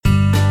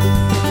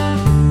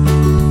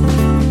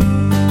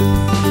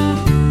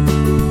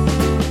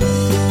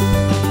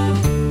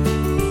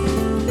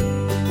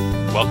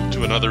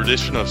another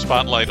edition of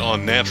Spotlight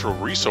on Natural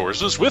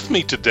Resources. With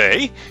me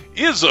today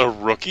is a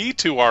rookie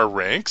to our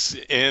ranks,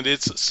 and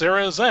it's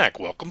Sarah Zach.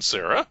 Welcome,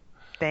 Sarah.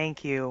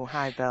 Thank you.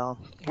 Hi, Bill.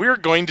 We're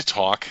going to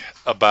talk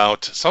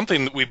about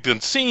something that we've been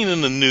seeing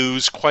in the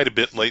news quite a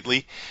bit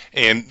lately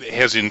and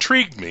has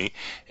intrigued me,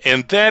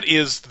 and that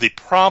is the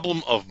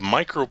problem of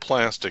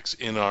microplastics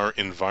in our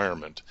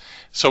environment.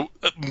 So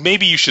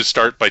maybe you should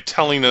start by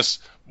telling us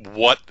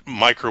what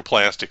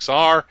microplastics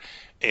are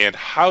and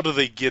how do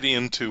they get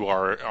into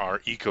our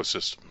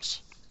ecosystems.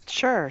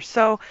 Sure.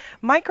 So,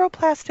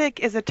 microplastic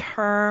is a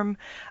term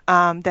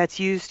that's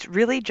used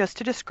really just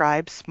to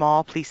describe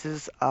small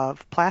pieces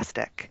of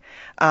plastic.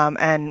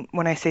 And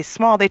when I say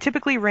small, they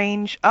typically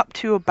range up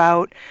to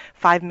about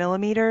 5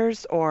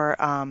 millimeters or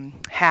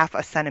half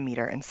a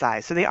centimeter in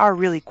size. So, they are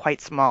really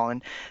quite small.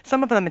 And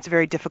some of them it's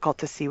very difficult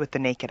to see with the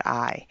naked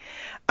eye.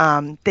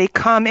 They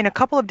come in a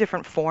couple of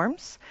different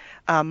forms.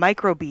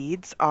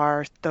 Microbeads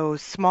are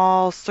those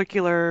small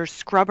circular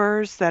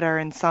scrubbers that are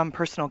in some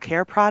personal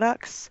care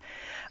products.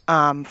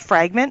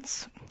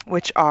 Fragments,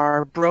 which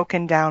are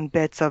broken down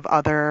bits of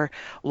other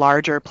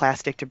larger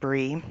plastic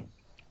debris,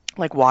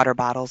 like water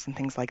bottles and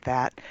things like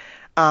that.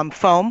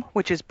 Foam,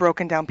 which is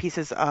broken down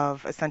pieces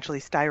of essentially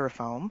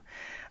styrofoam.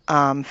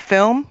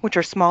 Film, which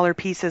are smaller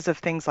pieces of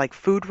things like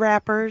food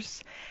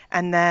wrappers.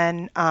 And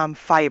then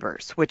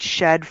fibers, which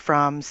shed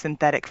from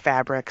synthetic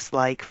fabrics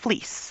like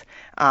fleece,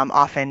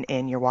 often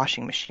in your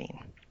washing machine.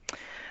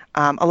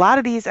 A lot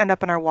of these end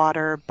up in our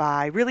water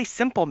by really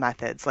simple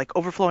methods like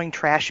overflowing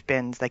trash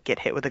bins that get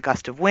hit with a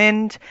gust of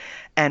wind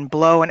and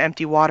blow an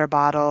empty water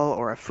bottle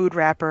or a food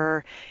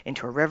wrapper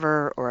into a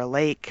river or a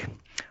lake.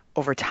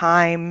 Over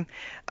time,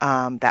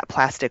 that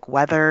plastic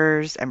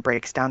weathers and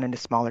breaks down into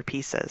smaller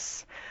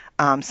pieces.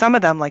 Some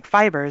of them, like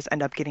fibers,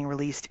 end up getting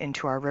released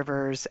into our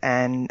rivers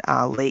and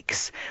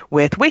lakes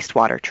with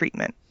wastewater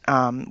treatment.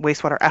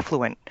 Wastewater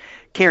effluent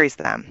carries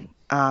them.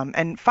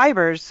 And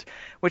fibers,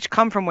 which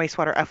come from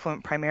wastewater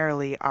effluent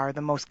primarily, are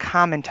the most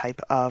common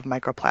type of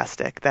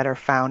microplastic that are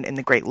found in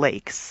the Great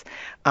Lakes.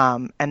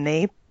 And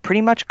they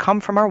pretty much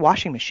come from our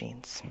washing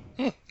machines.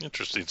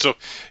 Interesting. So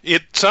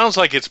it sounds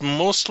like it's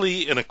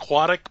mostly an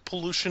aquatic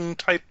pollution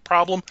type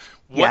problem.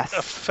 What Yes.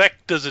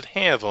 effect does it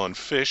have on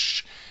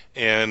fish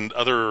and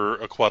other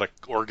aquatic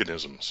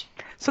organisms?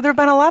 So there have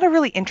been a lot of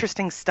really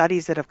interesting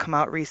studies that have come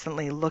out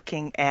recently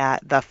looking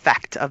at the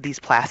effect of these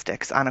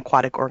plastics on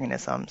aquatic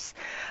organisms.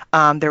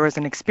 There was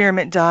an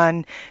experiment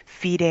done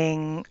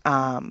feeding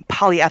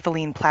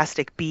polyethylene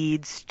plastic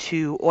beads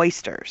to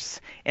oysters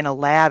in a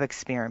lab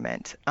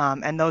experiment,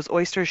 and those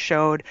oysters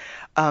showed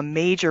a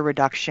major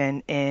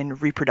reduction in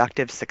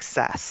reproductive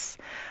success.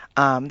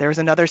 There was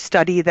another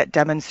study that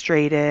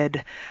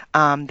demonstrated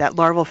that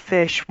larval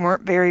fish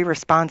weren't very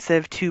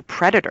responsive to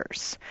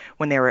predators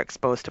when they were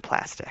exposed to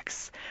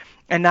plastics.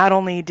 And not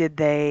only did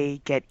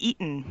they get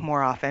eaten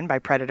more often by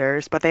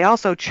predators, but they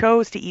also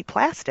chose to eat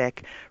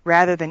plastic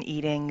rather than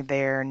eating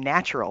their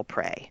natural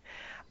prey.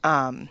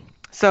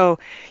 So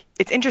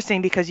it's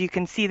interesting because you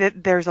can see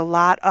that there's a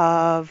lot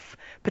of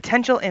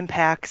potential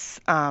impacts,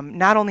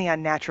 not only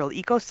on natural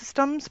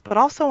ecosystems, but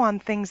also on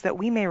things that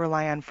we may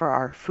rely on for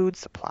our food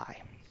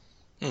supply.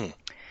 Hmm.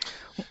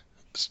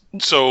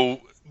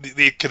 So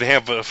it could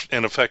have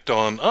an effect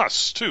on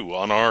us too,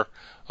 on our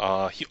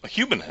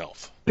human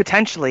health.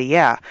 Potentially,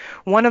 yeah.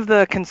 One of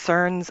the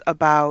concerns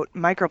about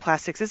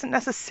microplastics isn't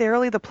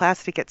necessarily the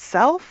plastic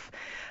itself,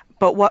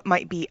 but what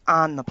might be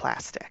on the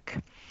plastic.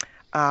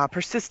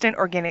 Persistent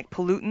organic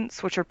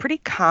pollutants, which are pretty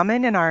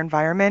common in our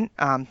environment,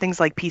 things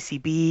like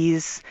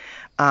PCBs,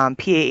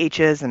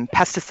 PAHs, and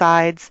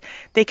pesticides,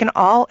 they can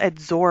all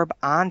absorb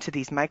onto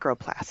these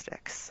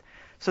microplastics.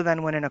 So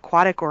then when an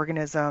aquatic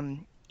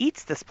organism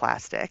eats this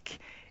plastic,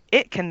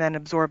 it can then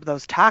absorb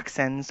those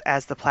toxins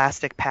as the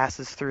plastic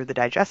passes through the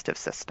digestive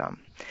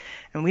system.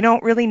 And we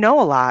don't really know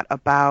a lot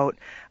about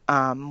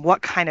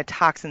what kind of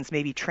toxins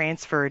may be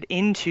transferred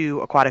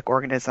into aquatic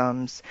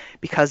organisms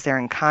because they're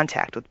in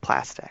contact with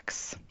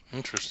plastics.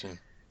 Interesting.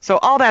 So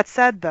all that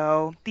said,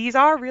 though, these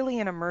are really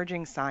an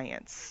emerging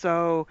science.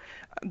 So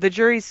the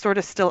jury's sort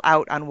of still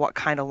out on what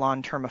kind of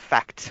long-term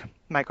effect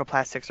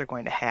microplastics are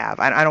going to have.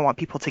 I don't want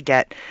people to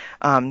get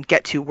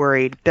too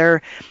worried.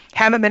 There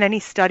haven't been any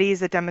studies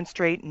that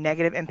demonstrate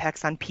negative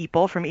impacts on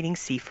people from eating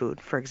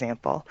seafood, for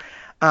example.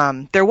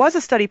 There was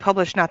a study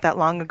published not that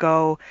long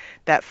ago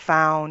that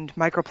found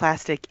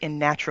microplastic in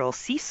natural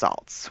sea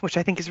salts, which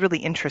I think is really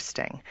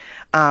interesting.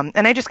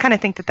 And I just kind of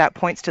think that that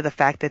points to the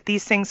fact that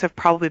these things have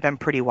probably been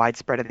pretty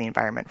widespread in the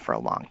environment for a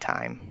long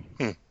time.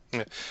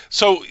 Yeah.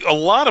 So a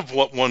lot of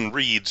what one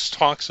reads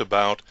talks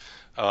about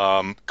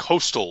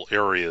coastal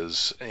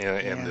areas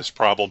and Yeah. this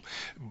problem.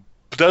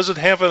 Does it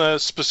have a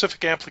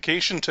specific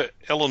application to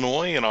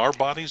Illinois and our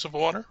bodies of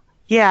water?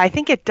 Yeah, I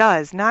think it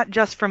does, not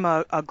just from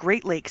a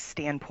Great Lakes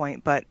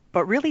standpoint, but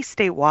really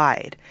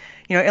statewide.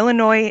 You know,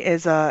 Illinois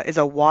is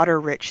a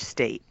water-rich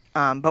state,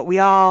 but we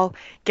all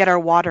get our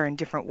water in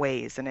different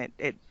ways, and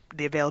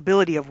the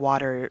availability of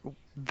water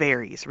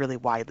varies really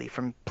widely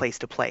from place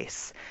to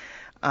place.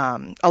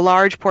 A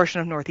large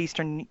portion of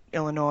northeastern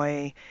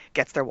Illinois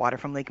gets their water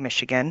from Lake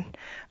Michigan,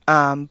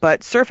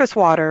 but surface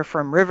water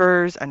from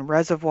rivers and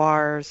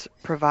reservoirs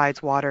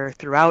provides water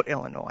throughout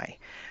Illinois.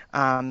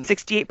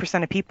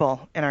 68% of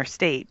people in our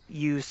state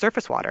use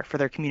surface water for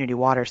their community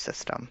water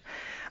system.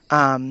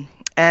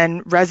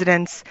 And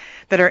residents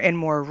that are in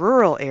more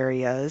rural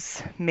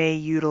areas may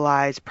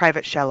utilize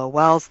private shallow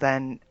wells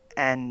then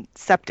and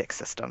septic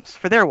systems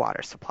for their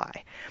water supply.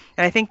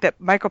 And I think that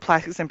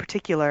microplastics in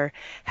particular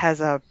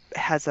has a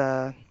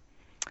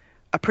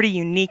pretty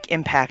unique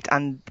impact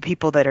on the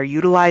people that are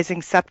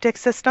utilizing septic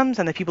systems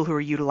and the people who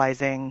are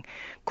utilizing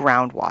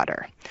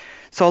groundwater.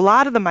 So a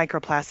lot of the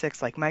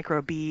microplastics, like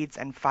microbeads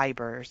and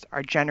fibers,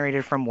 are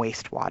generated from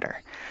wastewater.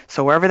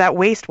 So wherever that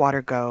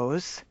wastewater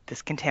goes,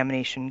 this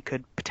contamination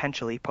could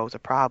potentially pose a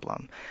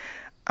problem.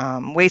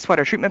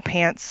 Wastewater treatment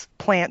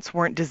plants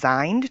weren't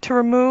designed to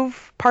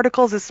remove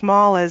particles as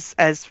small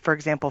as for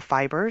example,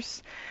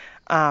 fibers.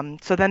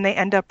 So then they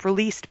end up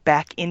released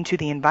back into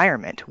the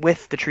environment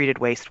with the treated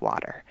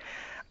wastewater.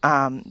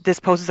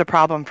 This poses a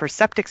problem for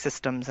septic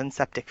systems and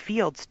septic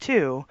fields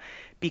too,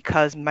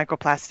 because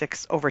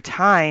microplastics over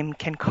time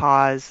can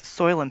cause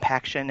soil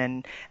impaction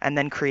and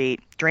then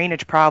create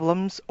drainage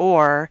problems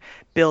or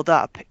build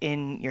up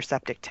in your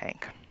septic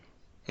tank.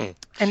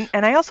 And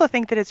I also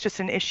think that it's just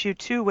an issue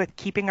too with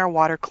keeping our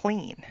water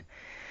clean.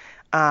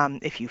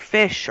 If you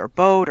fish or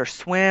boat or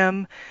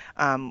swim,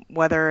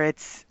 whether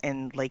it's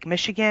in Lake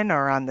Michigan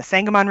or on the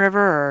Sangamon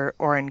River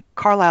or in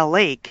Carlisle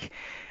Lake,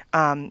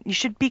 you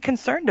should be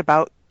concerned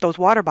about those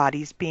water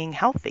bodies being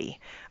healthy,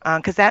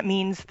 because that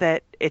means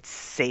that it's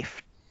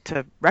safe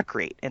to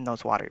recreate in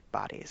those water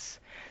bodies.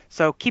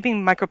 So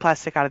keeping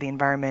microplastic out of the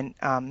environment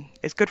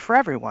is good for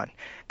everyone,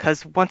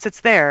 because once it's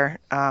there,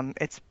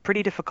 it's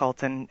pretty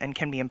difficult and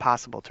can be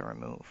impossible to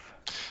remove.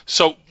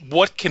 So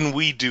what can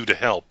we do to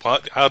help?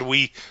 How do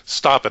we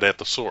stop it at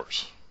the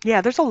source?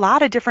 Yeah, there's a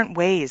lot of different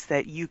ways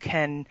that you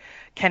can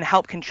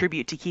help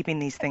contribute to keeping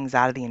these things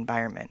out of the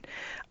environment.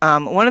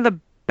 One of the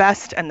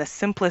best and the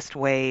simplest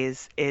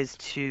ways is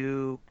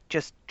to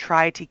just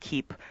try to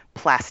keep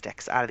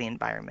plastics out of the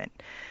environment.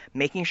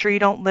 Making sure you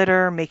don't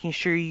litter, making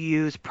sure you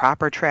use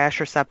proper trash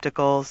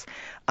receptacles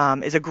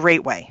is a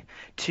great way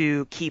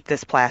to keep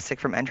this plastic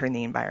from entering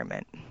the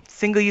environment.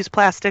 Single-use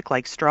plastic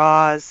like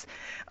straws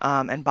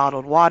and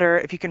bottled water,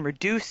 if you can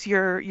reduce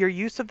your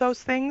use of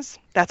those things,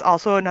 that's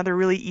also another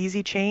really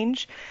easy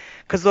change,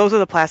 because those are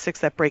the plastics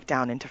that break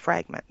down into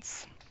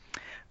fragments.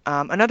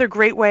 Another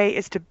great way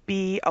is to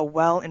be a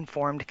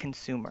well-informed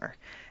consumer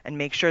and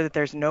make sure that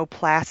there's no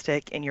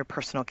plastic in your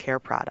personal care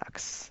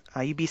products.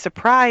 You'd be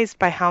surprised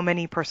by how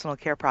many personal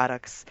care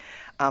products,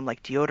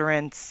 like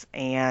deodorants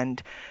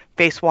and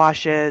face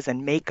washes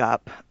and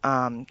makeup,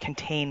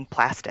 contain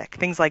plastic.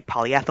 Things like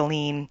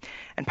polyethylene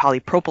and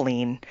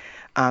polypropylene.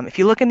 If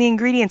you look in the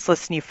ingredients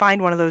list and you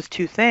find one of those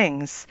two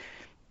things,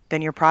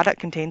 then your product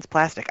contains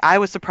plastic. I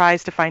was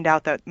surprised to find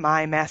out that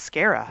my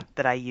mascara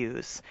that I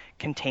use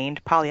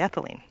contained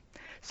polyethylene,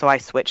 so I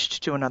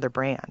switched to another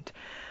brand.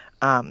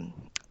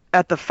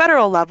 At the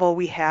federal level,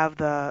 we have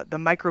the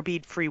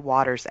Microbead Free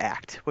Waters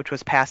Act, which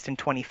was passed in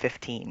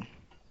 2015.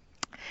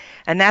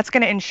 And that's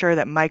going to ensure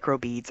that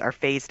microbeads are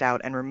phased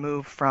out and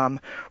removed from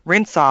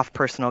rinse-off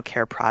personal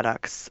care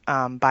products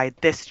by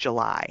this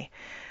July.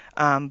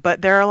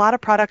 But there are a lot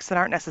of products that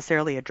aren't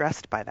necessarily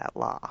addressed by that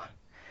law.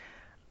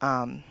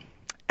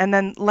 And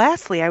then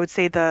lastly, I would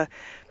say the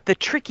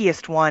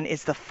trickiest one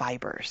is the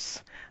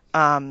fibers.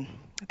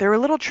 They're a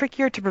little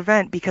trickier to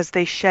prevent because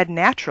they shed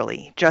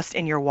naturally just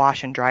in your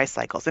wash and dry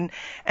cycles.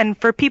 And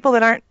for people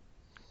that aren't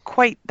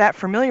quite that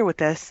familiar with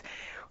this,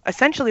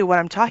 essentially what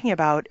I'm talking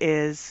about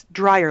is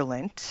dryer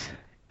lint,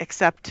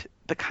 except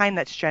the kind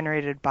that's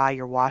generated by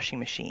your washing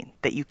machine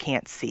that you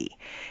can't see.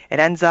 It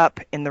ends up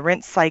in the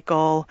rinse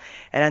cycle,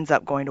 it ends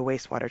up going to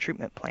wastewater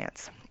treatment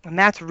plants. And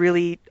that's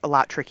really a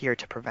lot trickier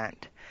to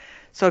prevent.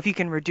 So if you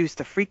can reduce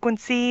the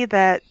frequency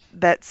that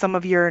some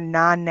of your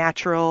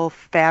non-natural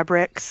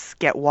fabrics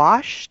get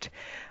washed,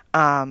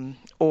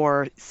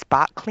 or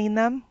spot clean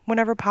them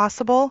whenever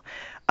possible,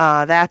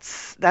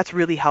 that's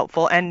really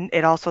helpful, and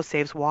it also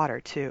saves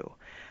water too.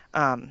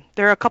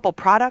 There are a couple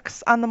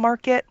products on the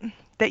market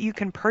that you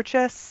can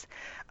purchase.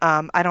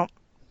 I don't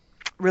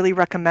really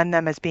recommend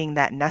them as being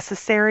that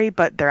necessary,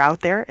 but they're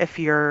out there if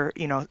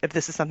if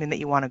this is something that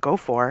you want to go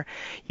for.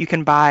 You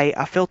can buy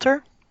a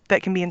filter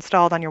that can be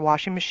installed on your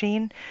washing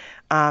machine.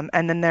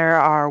 And then there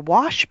are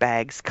wash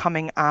bags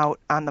coming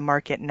out on the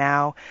market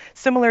now,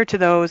 similar to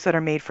those that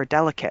are made for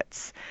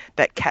delicates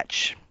that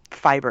catch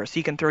fibers. So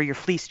you can throw your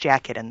fleece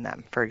jacket in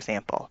them, for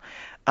example,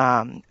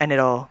 and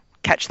it'll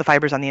catch the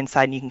fibers on the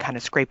inside, and you can kind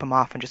of scrape them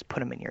off and just put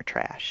them in your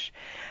trash.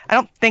 I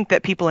don't think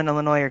that people in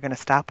Illinois are going to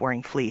stop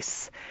wearing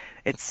fleece.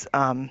 It's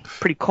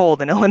pretty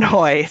cold in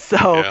Illinois,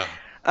 so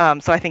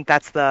so I think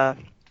that's a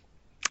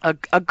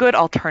good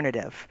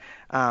alternative.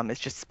 It's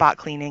just spot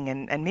cleaning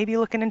and maybe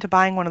looking into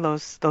buying one of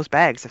those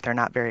bags if they're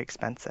not very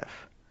expensive.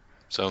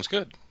 Sounds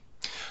good.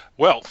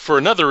 Well, for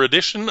another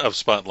edition of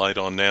Spotlight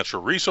on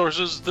Natural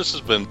Resources, this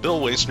has been Bill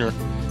Wasner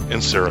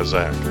and Sarah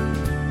Zach.